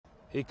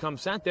He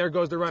comes set. There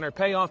goes the runner.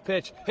 Payoff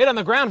pitch. Hit on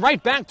the ground.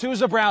 Right back to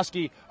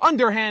Zabrowski.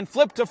 Underhand.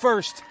 Flip to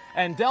first.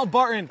 And Del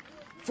Barton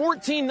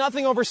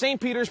 14-0 over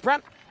St. Peter's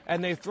Prep.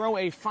 And they throw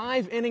a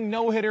 5-inning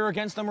no-hitter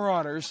against the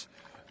Marauders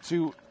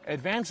to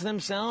advance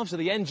themselves to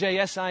the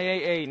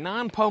NJSIAA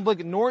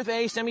non-public North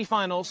A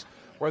semifinals,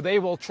 where they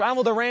will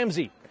travel to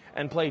Ramsey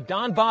and play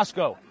Don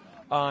Bosco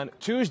on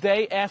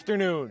Tuesday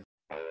afternoon.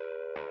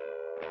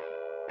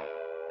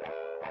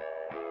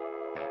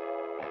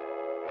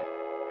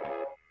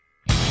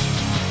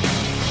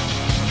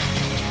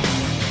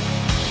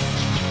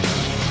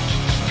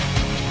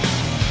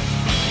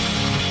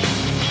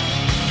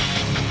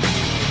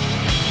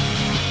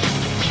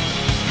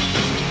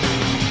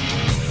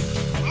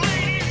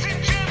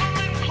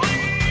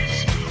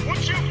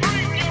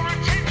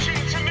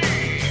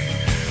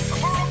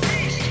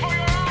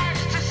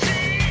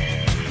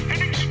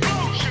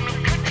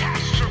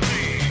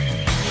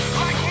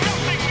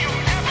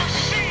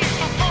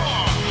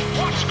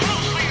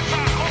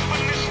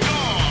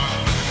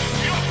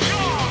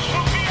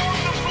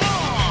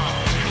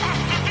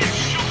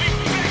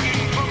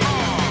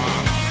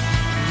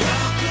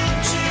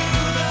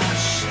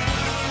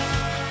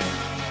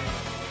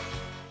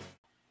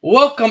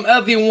 Welcome,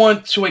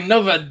 everyone, to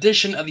another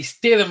edition of the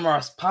State of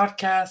Mars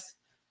podcast.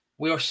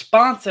 We are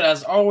sponsored,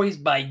 as always,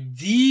 by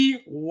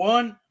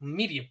D1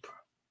 Media Pro,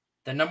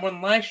 the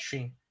 #1 live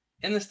stream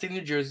in the state of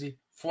New Jersey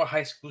for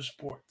high school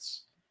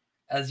sports.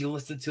 As you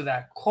listen to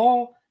that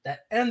call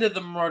that ended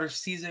the Marauder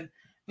season,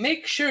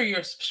 make sure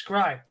you're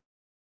subscribed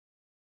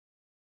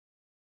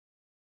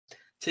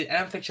to the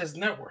NFHS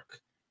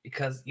Network,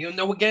 because you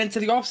know we're getting to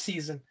the off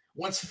season.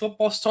 Once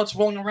football starts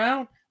rolling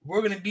around,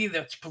 we're going to be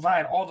there to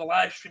provide all the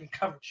live stream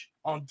coverage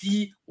on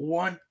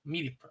D1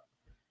 Media Pro.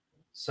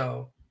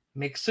 So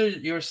make sure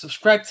you're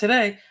subscribed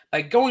today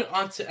by going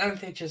onto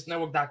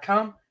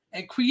NFHSnetwork.com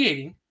and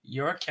creating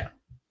your account.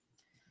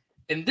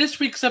 In this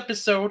week's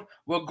episode,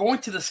 we're going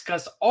to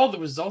discuss all the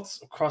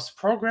results across the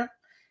program,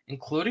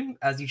 including,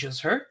 as you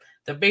just heard,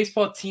 the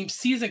baseball team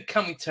season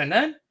coming to an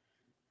end,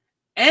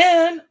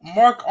 and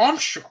Mark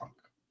Armstrong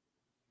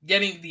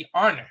getting the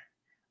honor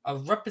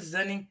of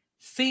representing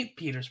St.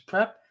 Peter's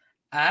Prep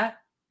at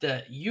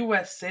the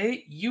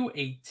USA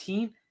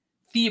U18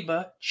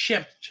 FIBA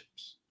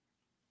Championships.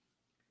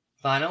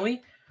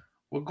 Finally,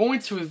 we're going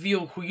to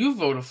reveal who you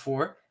voted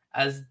for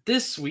as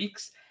this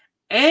week's,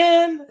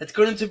 and it's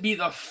going to be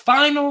the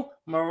final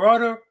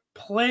Marauder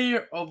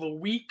Player of the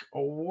Week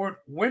award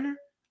winner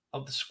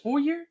of the school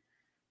year,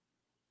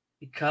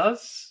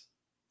 because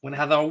we're going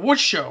to have the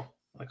award show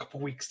in a couple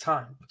weeks'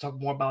 time. We'll talk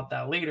more about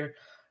that later.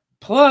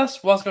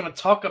 Plus, we're also going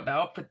to talk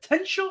about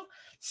potential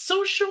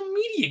social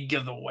media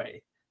giveaway.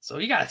 So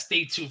you got to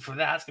stay tuned for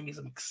that. It's going to be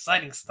some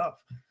exciting stuff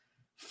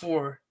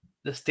for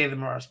the State of the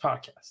Mars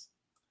podcast.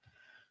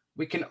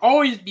 We can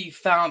always be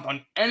found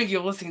on any of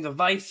your listening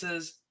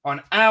devices,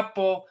 on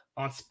Apple,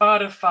 on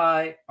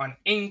Spotify, on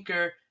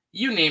Anchor,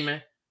 you name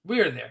it,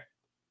 we're there.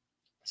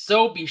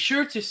 So be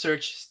sure to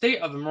search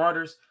State of the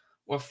Marauders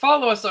or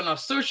follow us on our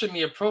social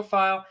media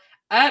profile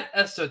at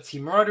SOT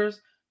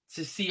Marauders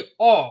to see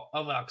all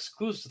of our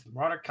exclusive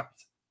Marauder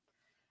content.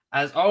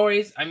 As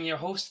always, I'm your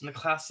host in the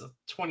class of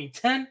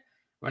 2010,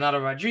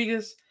 Renato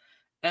Rodriguez.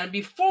 And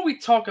before we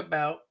talk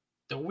about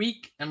the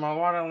week in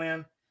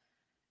Marauderland,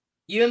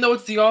 even though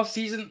it's the off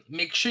season,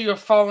 make sure you're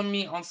following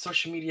me on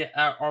social media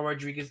at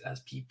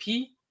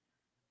RRodriguezSPP.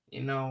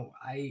 You know,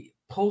 I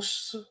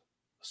post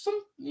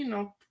some,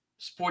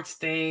 sports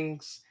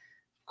things,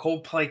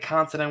 Coldplay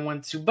concert I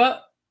went to.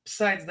 But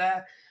besides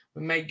that,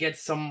 we might get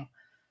some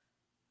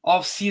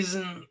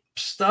off-season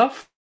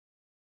stuff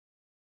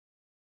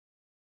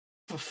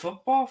for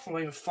football, for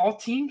like the fall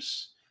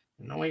teams.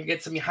 We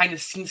get some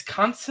behind-the-scenes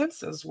content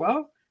as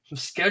well, some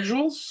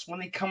schedules when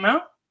they come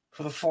out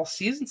for the fall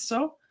season.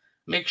 So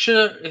make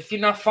sure, if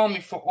you're not following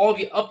me for all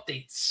the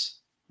updates,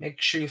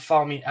 make sure you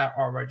follow me at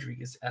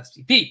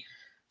RRodriguezSPP.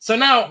 So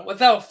now,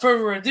 without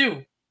further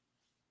ado,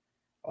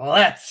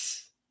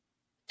 let's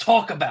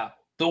talk about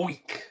the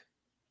week.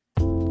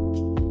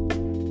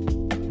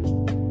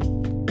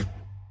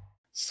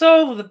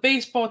 So the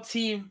baseball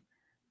team,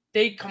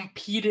 they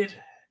competed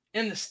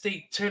in the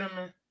state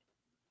tournament.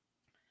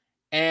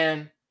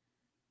 And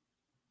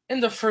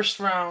in the first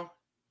round,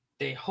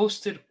 they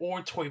hosted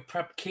Oratory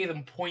Prep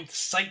Cathedral Point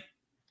site.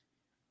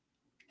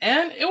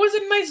 And it was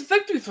a nice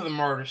victory for the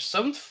Marauders.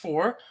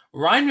 7-4.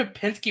 Ryan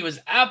Rapinski was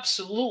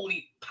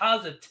absolutely,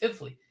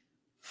 positively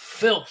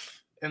filth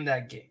in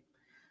that game.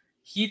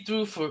 He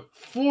threw for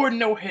 4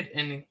 no-hit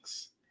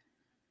innings,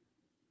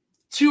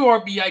 2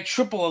 RBI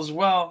triple as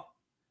well,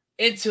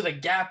 into the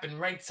gap in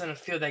right center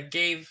field that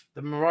gave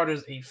the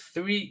Marauders a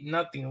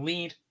 3-0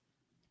 lead.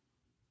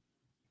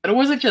 But it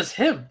wasn't just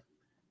him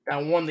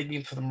that won the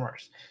game for the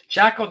Marauders.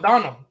 Jack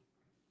O'Donnell,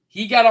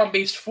 he got on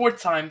base 4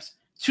 times,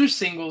 2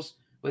 singles,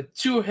 with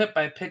 2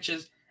 hit-by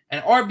pitches,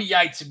 and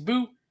RBI to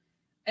boot.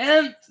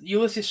 And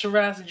Ulysses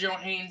Shiraz and Joe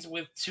Haynes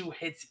with 2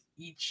 hits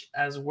each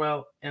as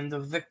well in the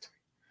victory.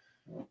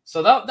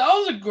 So that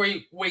was a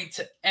great way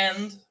to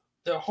end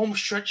the home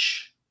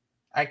stretch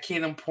at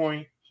Cathedral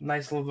Point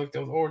Nice little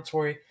victory with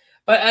oratory.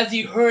 But as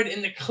you heard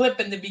in the clip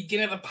in the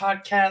beginning of the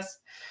podcast,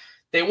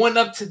 they went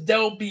up to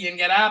Delby and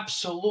got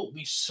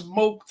absolutely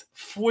smoked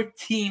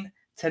 14-0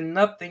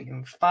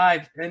 in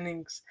 5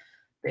 innings.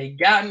 They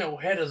got no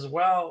hit as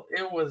well.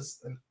 It was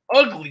an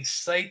ugly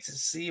sight to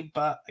see,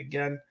 but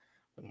again,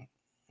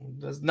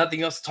 there's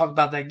nothing else to talk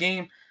about that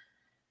game.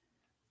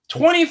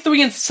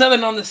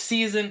 23-7 on the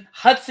season.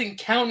 Hudson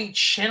County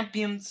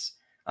champions.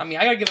 I mean,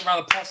 I gotta give a round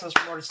of applause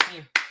for this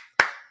team.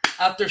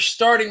 After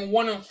starting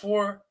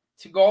 1-4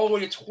 to go all the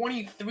way to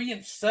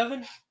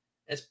 23-7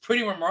 is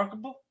pretty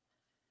remarkable.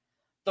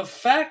 The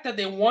fact that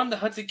they won the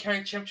Hudson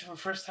County Championship for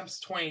the first time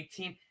since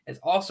 2018 is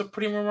also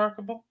pretty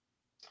remarkable.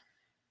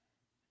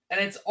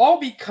 And it's all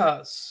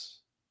because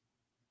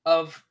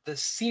of the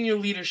senior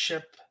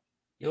leadership,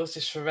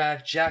 Ulysses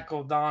Ferraz, Jack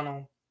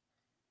O'Donnell,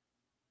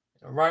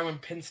 Ryan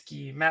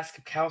Pinsky, Matt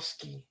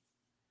Skakowski.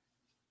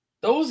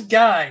 Those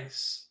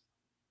guys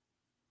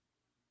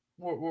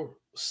were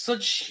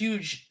such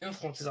huge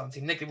influences on the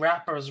team. Nick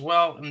Rapper as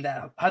well in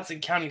that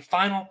Hudson County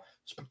final.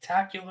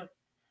 Spectacular.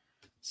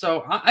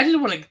 So I just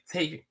want to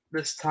take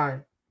this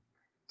time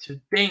to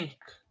thank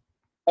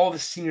all the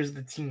seniors of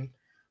the team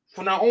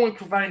for not only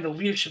providing the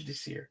leadership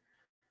this year,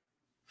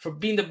 for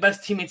being the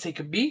best teammates they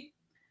could be,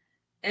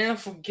 and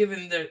for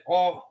giving their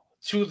all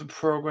to the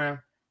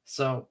program.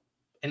 So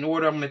in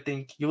order, I'm going to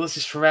thank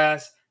Ulysses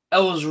Ferraz,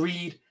 Ellis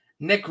Reed,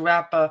 Nick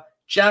Rappa,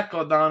 Jack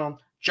O'Donnell,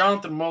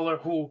 Jonathan Muller,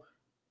 who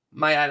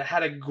might have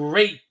had a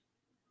great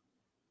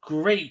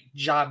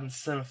job in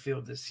center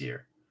field this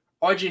year.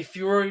 RJ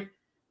Fury,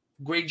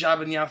 great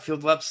job in the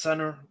outfield left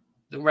center.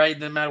 Right,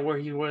 no matter where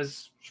he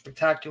was,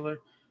 spectacular.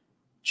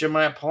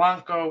 Jeremiah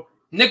Polanco,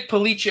 Nick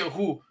Policio,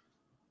 who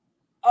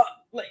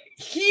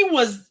he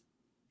was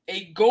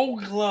a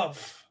Gold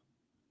Glove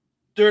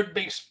third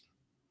baseman.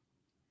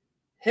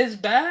 His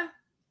bat,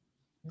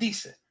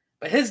 decent,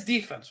 but his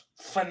defense,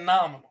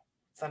 phenomenal.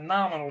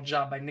 Phenomenal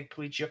job by Nick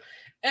Policio.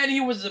 And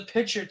he was a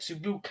pitcher to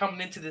boot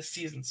coming into this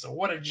season. So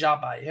what a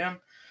job by him.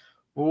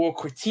 Raul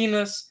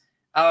Cortinas,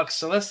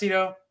 Alex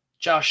Celestino,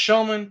 Josh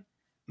Shulman,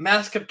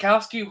 Matt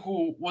Skakowski,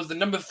 who was the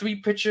number 3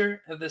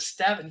 pitcher of the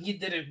staff, and he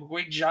did a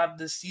great job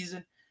this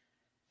season.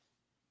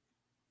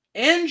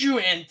 Andrew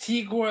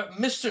Antigua,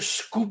 Mr.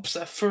 Scoops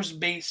at first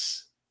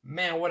base.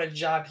 Man, what a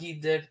job he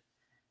did.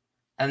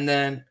 And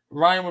then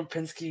Ryan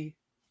Rapinski,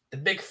 the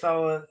big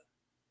fella,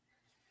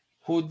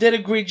 who did a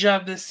great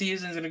job this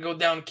season, is going to go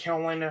down to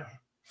Carolina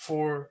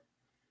for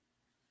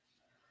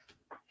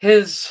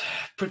his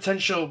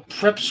potential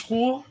prep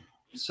school.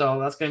 So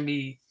that's going to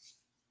be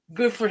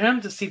good for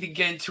him to see if he can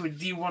get into a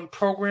D1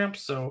 program.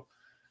 So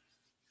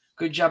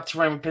good job to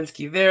Ryan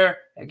Rapinski there.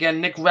 Again,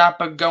 Nick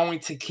Rappa going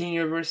to King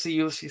University,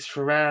 Ulysses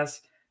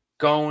Ferraz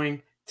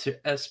going to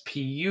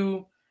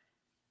SPU,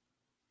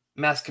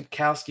 Matt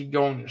Skakowski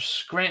going to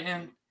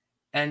Scranton,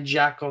 and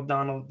Jack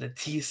O'Donnell, the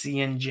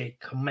TCNJ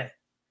commit.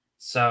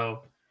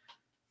 So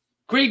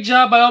great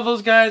job by all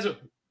those guys.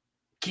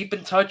 Keep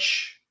in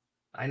touch.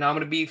 I know I'm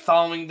going to be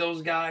following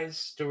those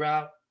guys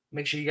throughout.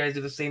 Make sure you guys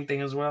do the same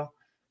thing as well,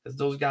 because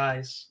those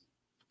guys,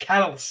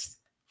 catalysts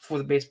for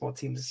the baseball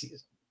team this season.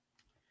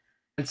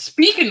 And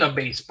speaking of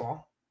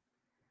baseball,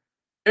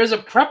 there's a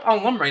prep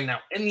alum right now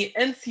in the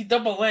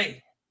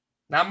NCAA,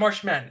 not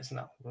March Madness,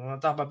 no. We're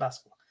not talking about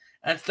basketball.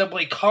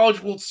 NCAA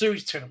College World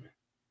Series tournament.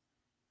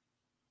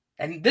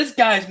 And this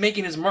guy is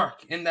making his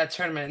mark in that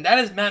tournament, and that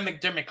is Matt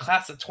McDermott,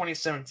 class of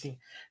 2017.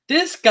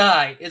 This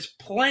guy is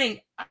playing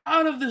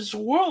out of this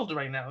world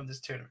right now in this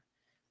tournament.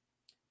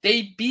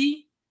 They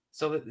beat,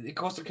 so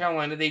Coastal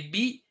Carolina, they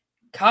beat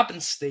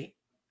Coppin State,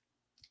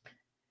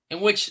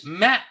 in which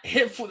Matt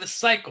hit for the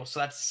cycle.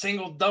 So that's a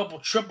single, double,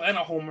 triple, and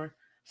a homer.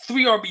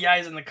 3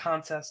 RBIs in the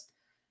contest.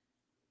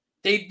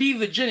 They beat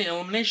Virginia in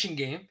elimination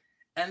game.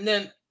 And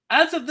then,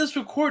 as of this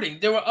recording,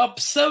 they were up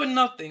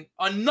 7-0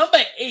 on number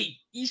 8,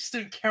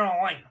 Eastern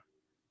Carolina,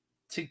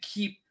 to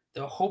keep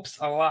their hopes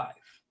alive.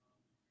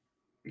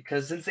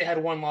 Because since they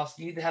had 1 loss,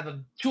 you need to have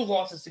 2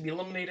 losses to be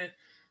eliminated.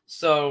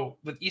 So,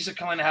 with Eastern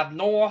Carolina have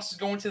no losses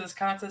going to this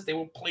contest, they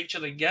will play each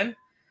other again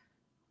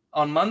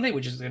on Monday,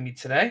 which is going to be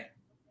today,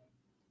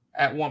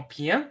 at 1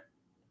 p.m.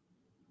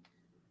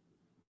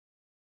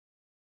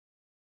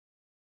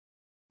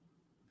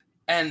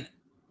 And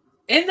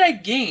in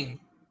that game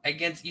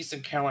against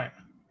Eastern Carolina,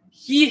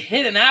 he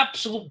hit an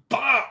absolute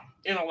bomb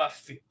in the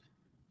left field.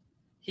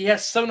 He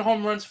has 7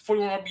 home runs,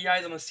 41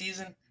 RBIs on the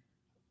season.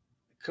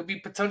 Could be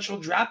potential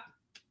draft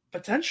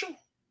potential.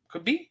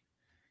 Could be.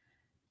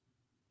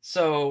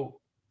 So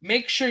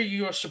make sure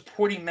you are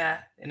supporting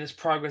Matt in his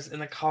progress in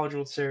the College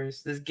World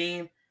Series. This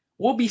game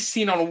will be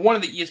seen on one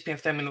of the ESPN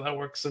family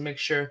networks, so make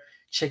sure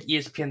check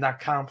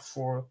ESPN.com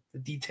for the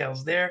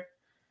details there.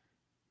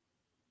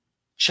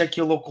 Check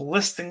your local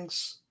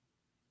listings.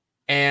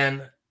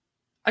 And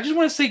I just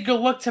want to say good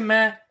luck to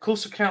Matt,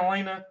 Coastal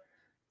Carolina,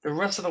 the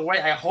rest of the way.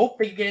 I hope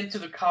they get into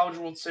the College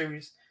World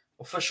Series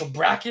official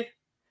bracket.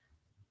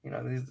 You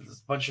know, there's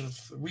a bunch of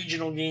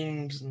regional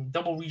games and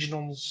double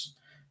regionals.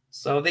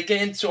 So they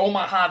get into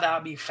Omaha, that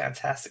would be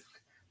fantastic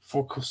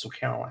for Coastal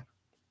Carolina.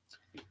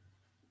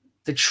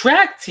 The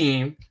track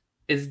team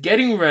is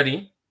getting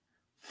ready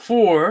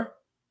for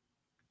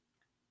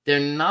their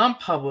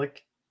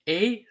non-public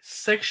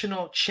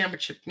A-sectional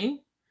championship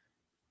meet.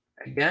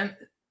 Again,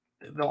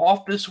 they're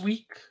off this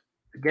week.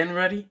 They're getting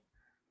ready.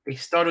 They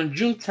start on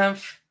June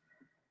 10th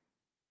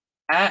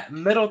at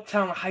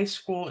Middletown High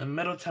School in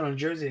Middletown, New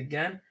Jersey.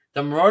 Again,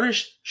 the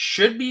Marauders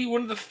should be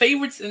one of the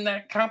favorites in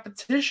that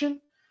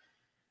competition.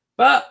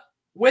 But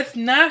with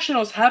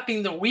Nationals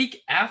happening the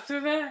week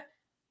after that,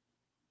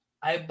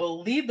 I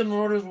believe the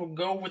Marauders will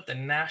go with the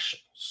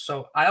Nationals.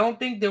 So I don't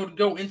think they would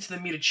go into the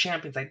Meet of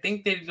Champions. I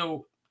think they'd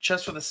go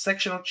just for the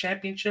sectional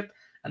championship,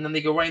 and then they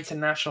go right into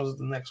Nationals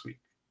the next week.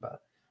 But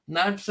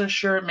 9%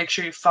 sure. Make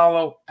sure you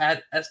follow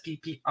at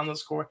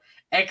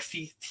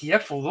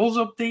SPP_XCTF for those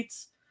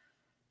updates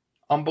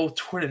on both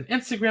Twitter and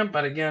Instagram.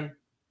 But again,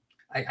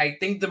 I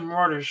think the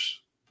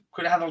Marauders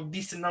could have a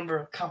decent number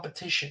of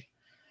competition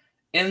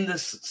in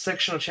this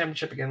sectional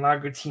championship. Again, a lot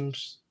of good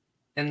teams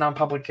in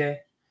non-public A.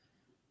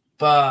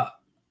 But,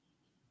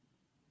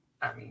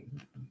 I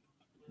mean,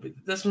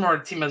 this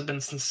Marauder team has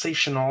been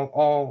sensational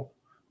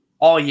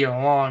all year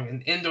long,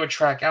 in indoor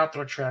track,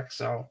 outdoor track.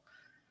 So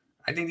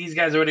I think these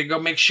guys are ready to go.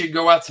 Make sure you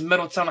go out to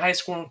Middletown High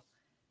School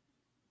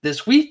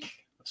this week.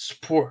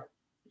 Support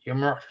your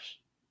Marauders.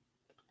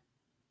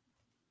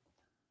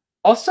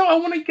 Also, I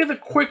want to give a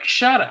quick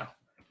shout out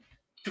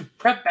to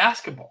Prep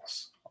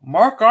Basketball's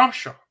Mark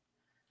Armstrong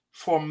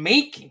for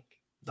making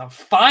the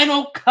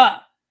final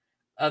cut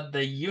of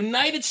the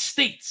United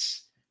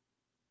States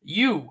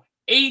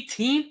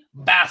U18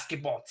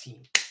 basketball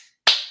team.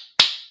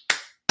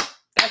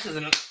 That is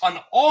an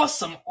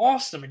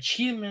awesome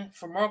achievement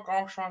for Mark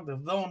Armstrong, the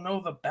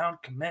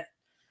Villanova-bound commit.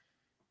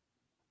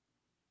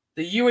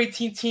 The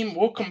U18 team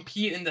will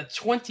compete in the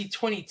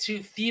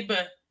 2022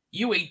 FIBA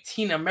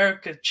U18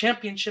 America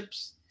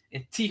Championships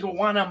in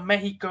Tijuana,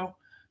 Mexico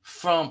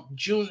from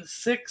June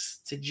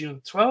 6th to June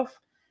 12th.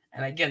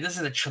 And again, this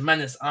is a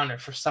tremendous honor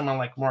for someone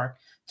like Mark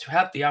to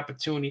have the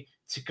opportunity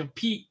to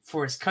compete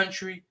for his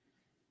country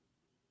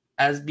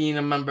as being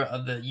a member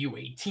of the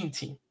U18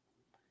 team.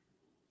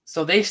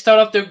 So they start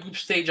off their group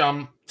stage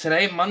on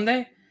today,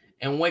 Monday,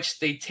 in which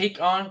they take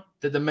on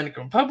the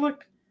Dominican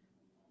Republic.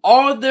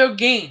 All their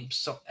games,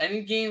 so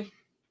any game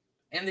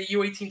in the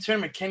U18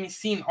 tournament can be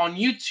seen on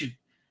YouTube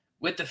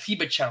with the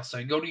FIBA channel. So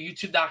you go to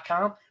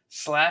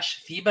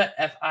youtube.com/FIBA,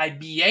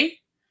 FIBA.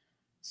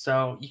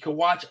 So you can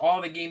watch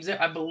all the games there.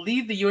 I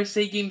believe the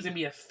USA game is going to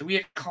be at 3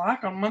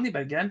 o'clock on Monday.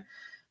 But again,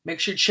 make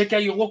sure to check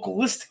out your local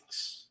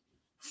listings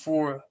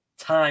for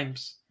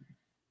times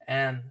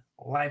and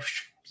live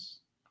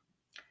streams.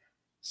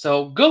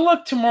 So good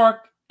luck to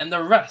Mark and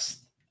the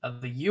rest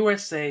of the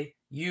USA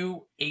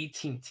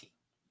U18 team.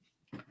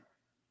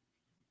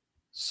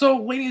 So,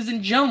 ladies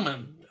and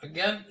gentlemen,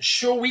 again,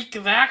 short week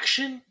of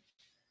action.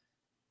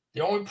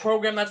 The only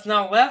program that's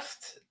now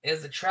left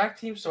is the track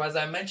team. So, as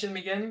I mentioned in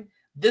the beginning,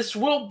 this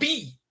will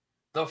be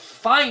the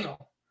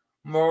final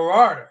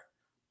Marauder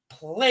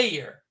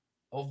Player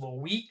of the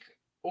Week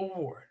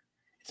award.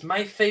 It's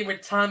my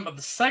favorite time of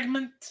the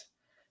segment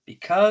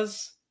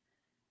because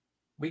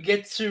we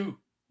get to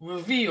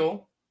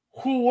reveal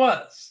who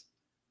was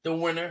the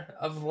winner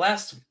of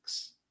last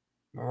week's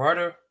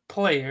Marauder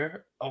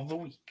Player of the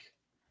Week.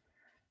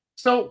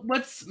 So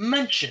let's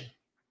mention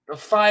the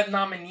 5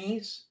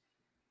 nominees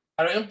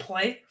that are in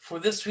play for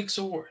this week's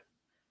award.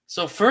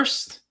 So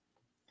first,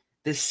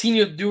 the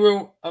senior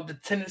duo of the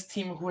tennis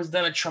team who has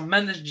done a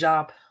tremendous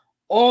job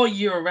all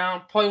year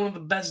round. Probably one of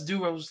the best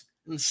duos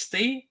in the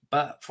state,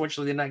 but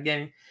fortunately they're not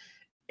getting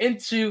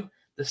into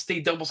the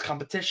state doubles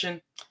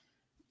competition.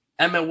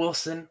 Emmett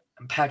Wilson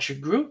and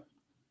Patrick Grew.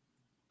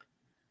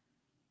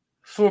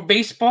 For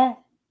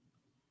baseball,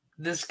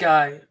 this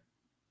guy,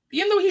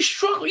 even though he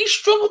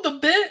struggled a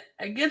bit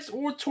against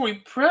Oratory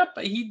Prep,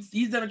 but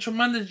he's done a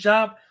tremendous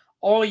job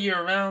all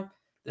year round.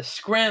 The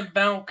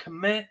Scranton-bound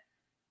commit,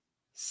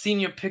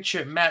 senior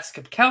pitcher Matt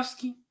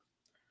Skipkowski.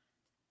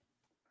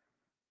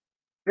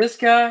 This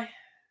guy,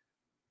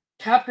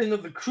 captain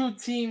of the crew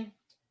team,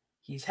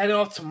 he's headed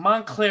off to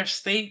Montclair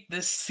State.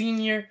 This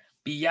senior,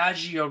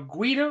 Biagio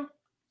Guido.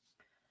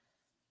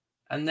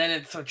 And then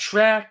at the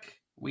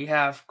track, we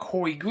have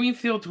Corey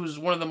Greenfield, who's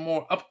one of the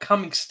more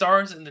upcoming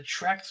stars in the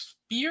track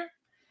sphere.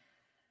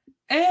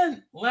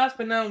 And last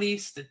but not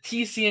least, the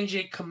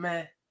TCNJ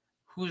commit,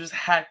 who's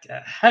had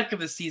a heck of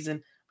a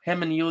season.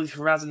 Him and Yuli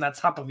Faraz in that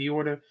top of the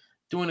order,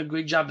 doing a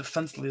great job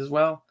defensively as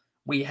well.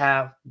 We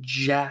have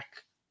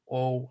Jack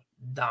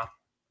O'Donnell.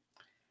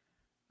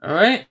 All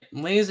right,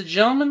 ladies and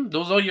gentlemen,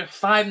 those are your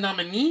 5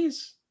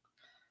 nominees.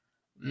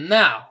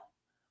 Now,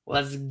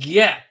 let's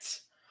get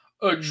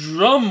a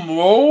drum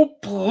roll,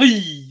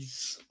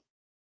 please.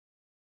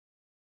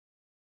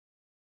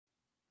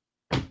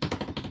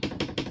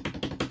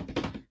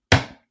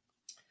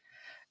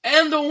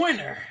 And the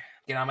winner,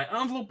 get out my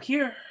envelope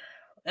here,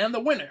 and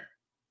the winner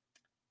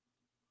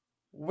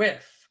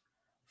with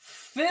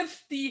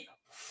 54%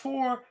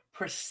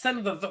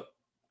 of the vote,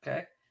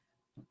 okay?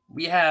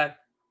 We had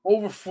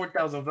over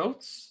 4,000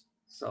 votes,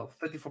 so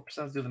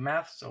 54% do the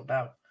math, so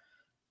about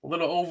a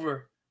little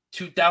over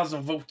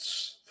 2,000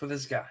 votes for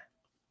this guy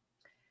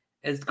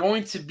is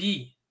going to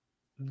be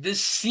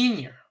this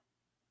senior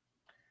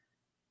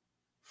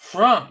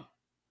from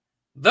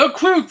the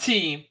crew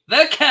team,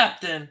 the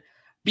captain,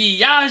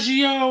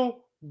 Biagio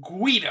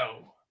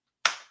Guido.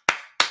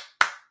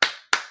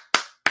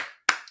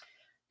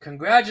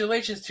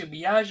 Congratulations to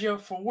Biagio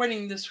for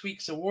winning this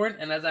week's award.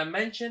 And as I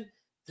mentioned,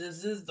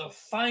 this is the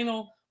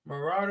final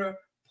Marauder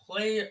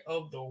Player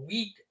of the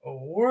Week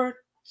award.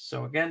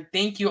 So again,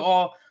 thank you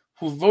all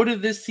who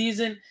voted this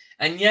season.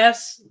 And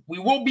yes, we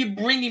will be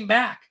bringing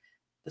back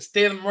the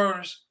State of the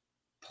Marauders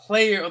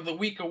Player of the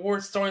Week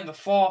award starting the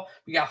fall.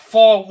 We got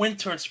fall,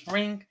 winter, and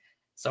spring.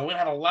 So we're going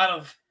to have a lot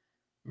of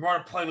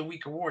Marauder Player of the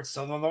Week awards.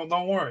 So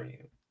don't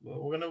worry.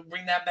 We're going to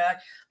bring that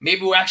back.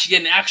 Maybe we'll actually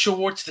get an actual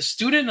award to the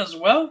student as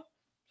well.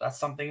 That's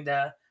something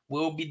that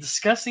we'll be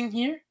discussing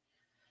here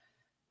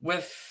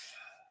with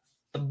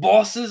the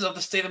bosses of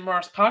the State of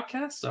Marauders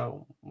podcast.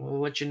 So we'll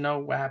let you know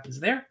what happens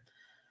there.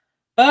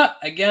 But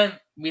again,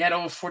 we had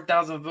over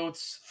 4,000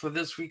 votes for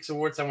this week's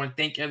awards. I want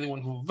to thank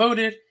everyone who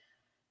voted.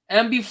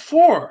 And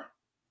before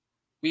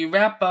we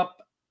wrap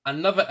up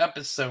another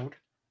episode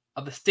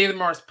of the State of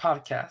Marauders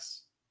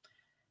podcast,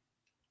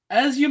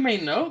 as you may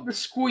know, the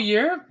school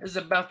year is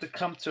about to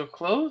come to a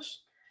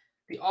close.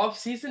 The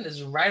off-season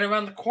is right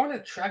around the corner.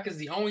 The track is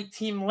the only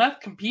team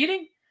left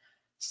competing.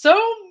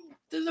 So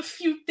there's a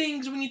few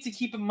things we need to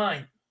keep in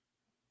mind.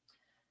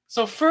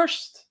 So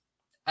first,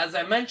 as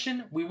I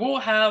mentioned, we will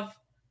have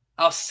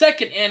our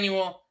second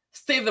annual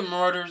State of the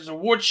Marauders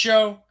award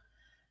show.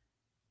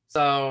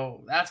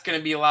 So that's going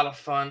to be a lot of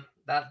fun.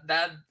 That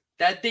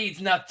date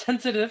is now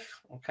tentative.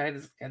 Okay,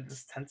 this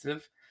is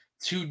tentative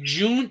to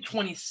June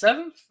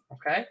 27th.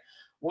 Okay,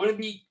 we're going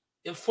to be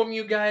informing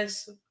you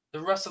guys the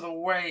rest of the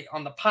way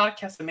on the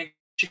podcast and make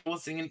sure you're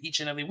listening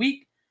each and every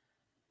week.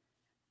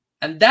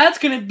 And that's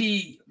going to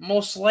be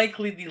most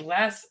likely the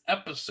last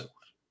episode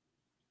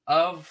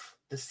of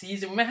the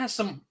season. We might have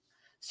some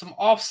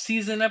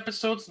off-season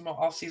episodes, some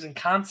off-season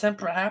content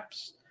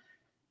perhaps.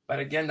 But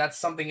again, that's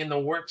something in the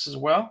works as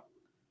well.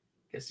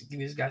 I guess give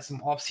these guys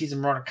some off-season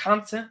Marauder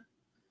content.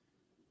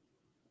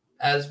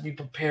 As we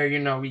prepare,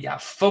 we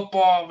got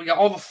football. We got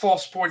all the fall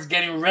sports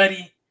getting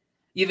ready.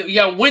 Either we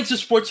got winter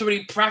sports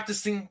already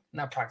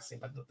not practicing,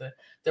 but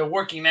they're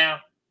working now.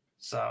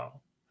 So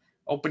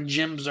open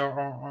gyms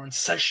are in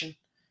session.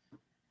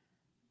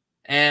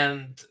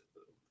 And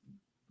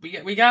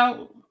we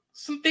got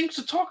some things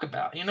to talk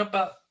about,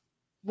 about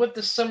what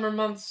the summer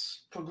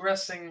months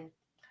progressing.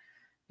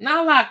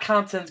 Not a lot of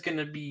content's going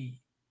to be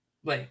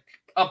like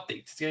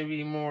updates. It's going to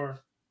be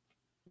more,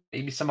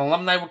 maybe some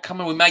alumni will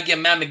come in. We might get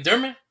Matt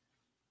McDermott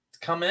to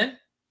come in,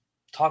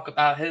 talk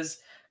about his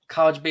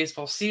college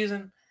baseball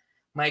season.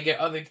 Might get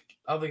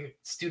other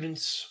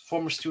students,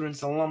 former students,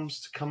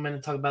 alums to come in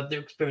and talk about their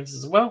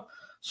experiences as well.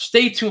 So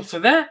stay tuned for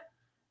that.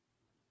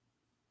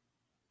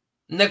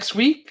 Next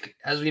week,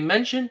 as we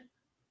mentioned,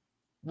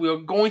 we are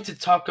going to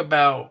talk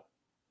about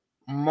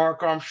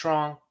Mark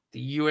Armstrong, the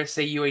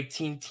USA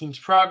U18 team's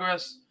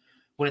progress.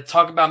 We're going to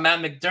talk about Matt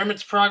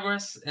McDermott's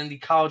progress in the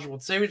College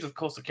World Series with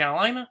Coastal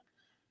Carolina.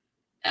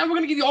 And we're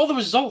going to give you all the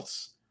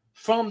results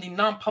from the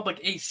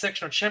non-public A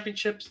sectional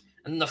championships.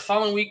 And the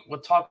following week, we'll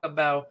talk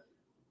about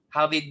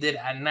how they did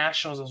at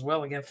Nationals as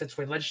well. Again,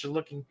 Fitzroy Legislature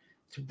looking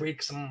to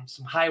break some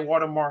high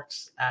water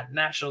marks at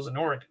Nationals in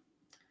Oregon.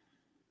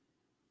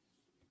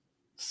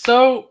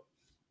 So,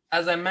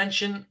 as I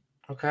mentioned,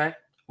 okay,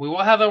 we will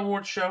have an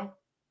award show.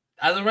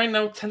 As of right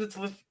now,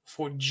 tentative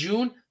for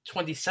June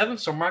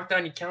 27th. So mark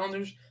down your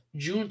calendars.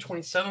 June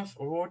 27th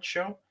award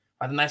show.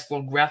 I have a nice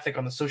little graphic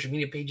on the social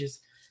media pages.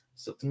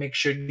 So to make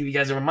sure to give you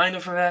guys a reminder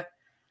for that.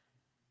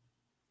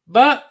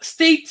 But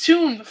stay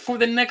tuned for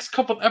the next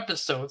couple of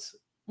episodes.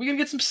 We're going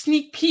to get some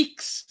sneak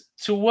peeks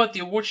to what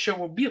the award show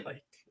will be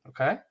like,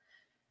 okay?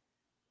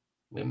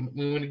 We're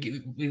going to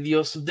give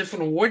you some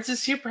different awards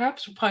this year,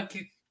 perhaps. We'll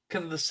probably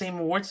because of the same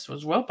awards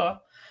as well,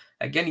 but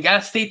again, you got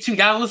to stay tuned.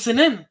 Got to listen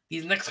in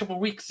these next couple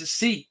of weeks to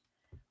see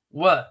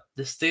what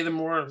the State of the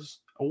Marauders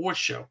award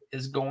show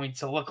is going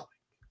to look like.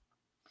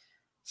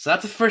 So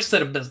that's the first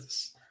set of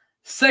business.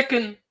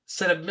 Second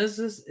set of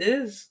business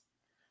is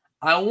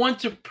I want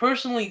to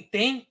personally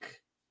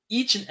thank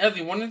each and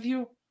every one of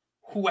you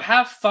who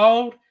have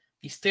followed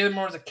the State of the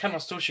Marauders account on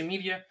social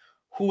media,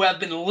 who have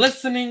been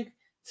listening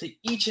to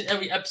each and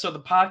every episode of the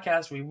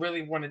podcast. We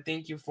really want to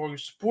thank you for your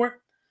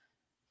support.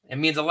 It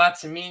means a lot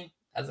to me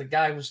as a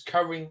guy who's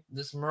covering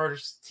this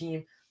Marauders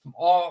team from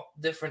all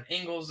different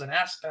angles and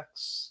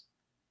aspects.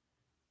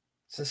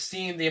 So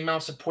seeing the amount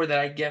of support that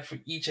I get for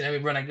each and every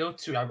run I go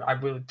to, I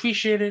really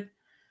appreciate it.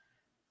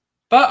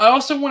 But I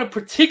also want to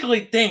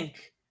particularly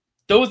thank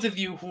those of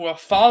you who are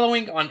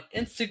following on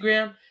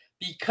Instagram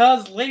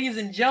because, ladies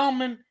and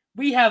gentlemen,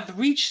 we have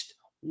reached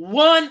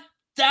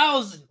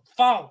 1,000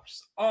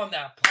 followers on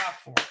that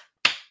platform.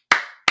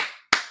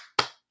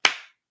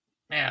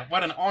 Man,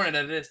 what an honor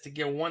that is to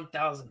get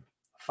 1,000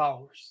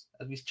 followers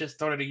as we just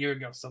started a year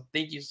ago. So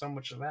thank you so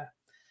much for that.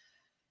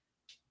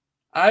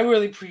 I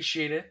really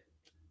appreciate it.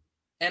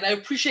 And I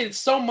appreciate it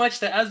so much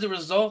that as a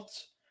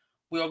result,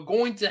 we are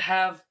going to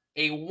have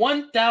a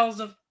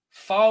 1,000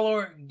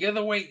 follower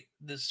giveaway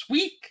this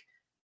week.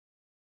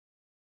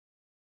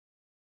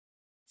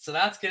 So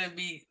that's going to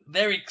be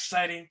very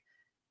exciting.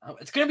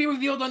 It's going to be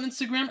revealed on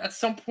Instagram at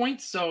some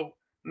point. So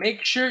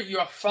make sure you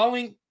are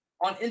following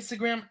on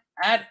Instagram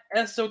at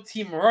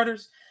SOT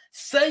Marauders.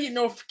 Set your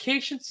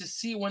notifications to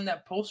see when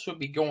that post will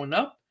be going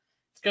up.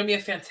 It's going to be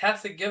a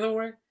fantastic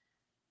giveaway.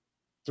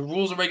 The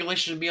rules and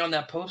regulations will be on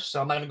that post,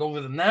 so I'm not going to go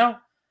over them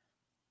now.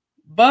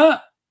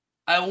 But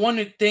I want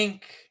to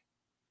thank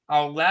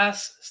our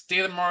last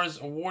State of Mars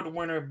award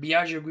winner,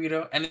 Biagio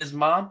Guido, and his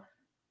mom,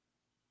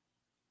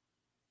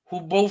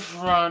 who both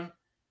run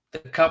the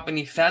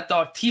company Fat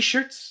Dog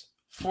T-shirts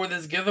for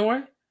this giveaway.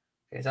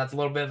 Okay, so that's a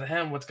little bit of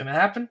him, what's going to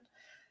happen.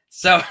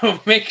 So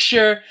make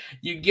sure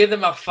you give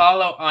them a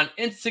follow on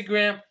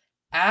Instagram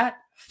at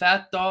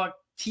Fat Dog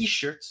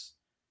T-shirts,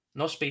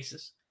 no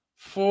spaces,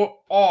 for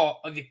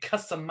all of your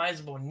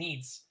customizable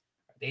needs.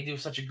 They do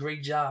such a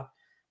great job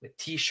with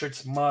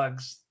T-shirts,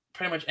 mugs,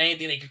 pretty much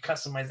anything they can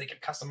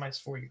customize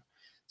for you.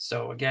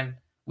 So again,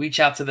 reach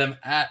out to them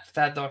at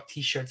Fat Dog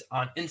T-shirts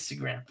on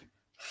Instagram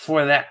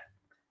for that.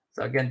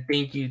 So again,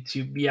 thank you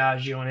to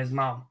Biagio and his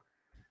mom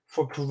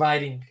for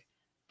providing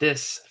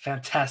this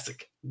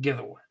fantastic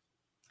giveaway.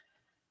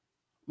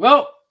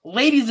 Well,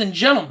 ladies and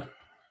gentlemen,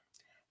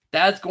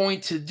 that's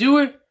going to do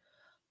it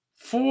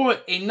for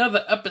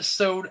another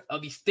episode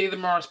of the State of the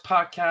Mars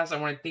podcast. I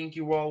want to thank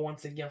you all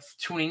once again for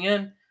tuning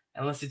in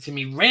and listening to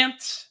me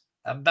rant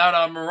about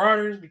our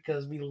Marauders,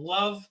 because we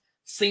love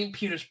St.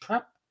 Peter's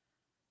Prep.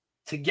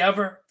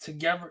 Together.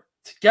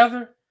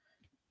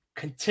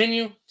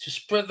 Continue to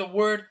spread the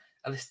word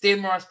of the State of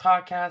the Mars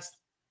podcast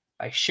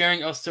by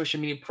sharing our social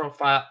media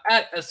profile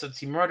at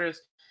SOT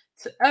Marauders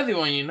to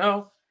everyone you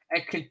know,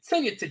 and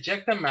continue to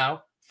check them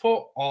out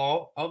for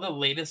all of the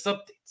latest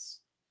updates.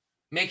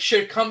 Make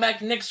sure to come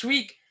back next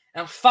week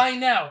and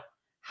find out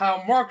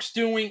how Mark's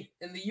doing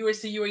in the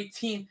USA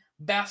U18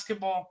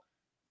 basketball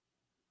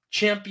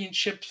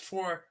championships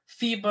for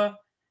FIBA.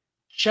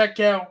 Check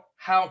out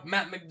how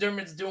Matt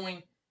McDermott's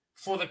doing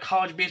for the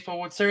College Baseball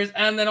World Series.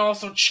 And then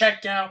also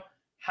check out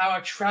how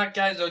our track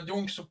guys are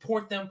doing.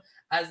 Support them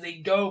as they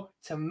go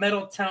to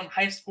Middletown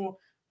High School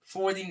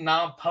for the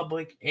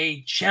non-public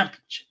A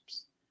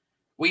championships.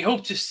 We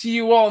hope to see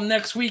you all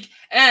next week.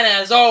 And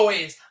as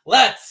always,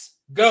 let's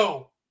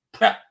go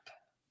Prep.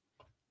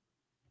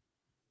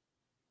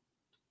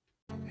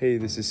 Hey,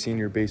 this is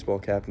Senior Baseball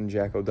Captain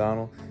Jack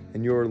O'Donnell,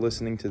 and you're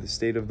listening to the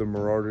State of the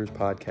Marauders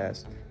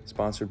podcast,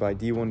 sponsored by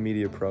D1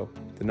 Media Pro,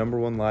 the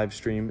 #1 live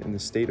stream in the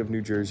state of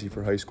New Jersey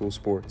for high school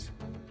sports.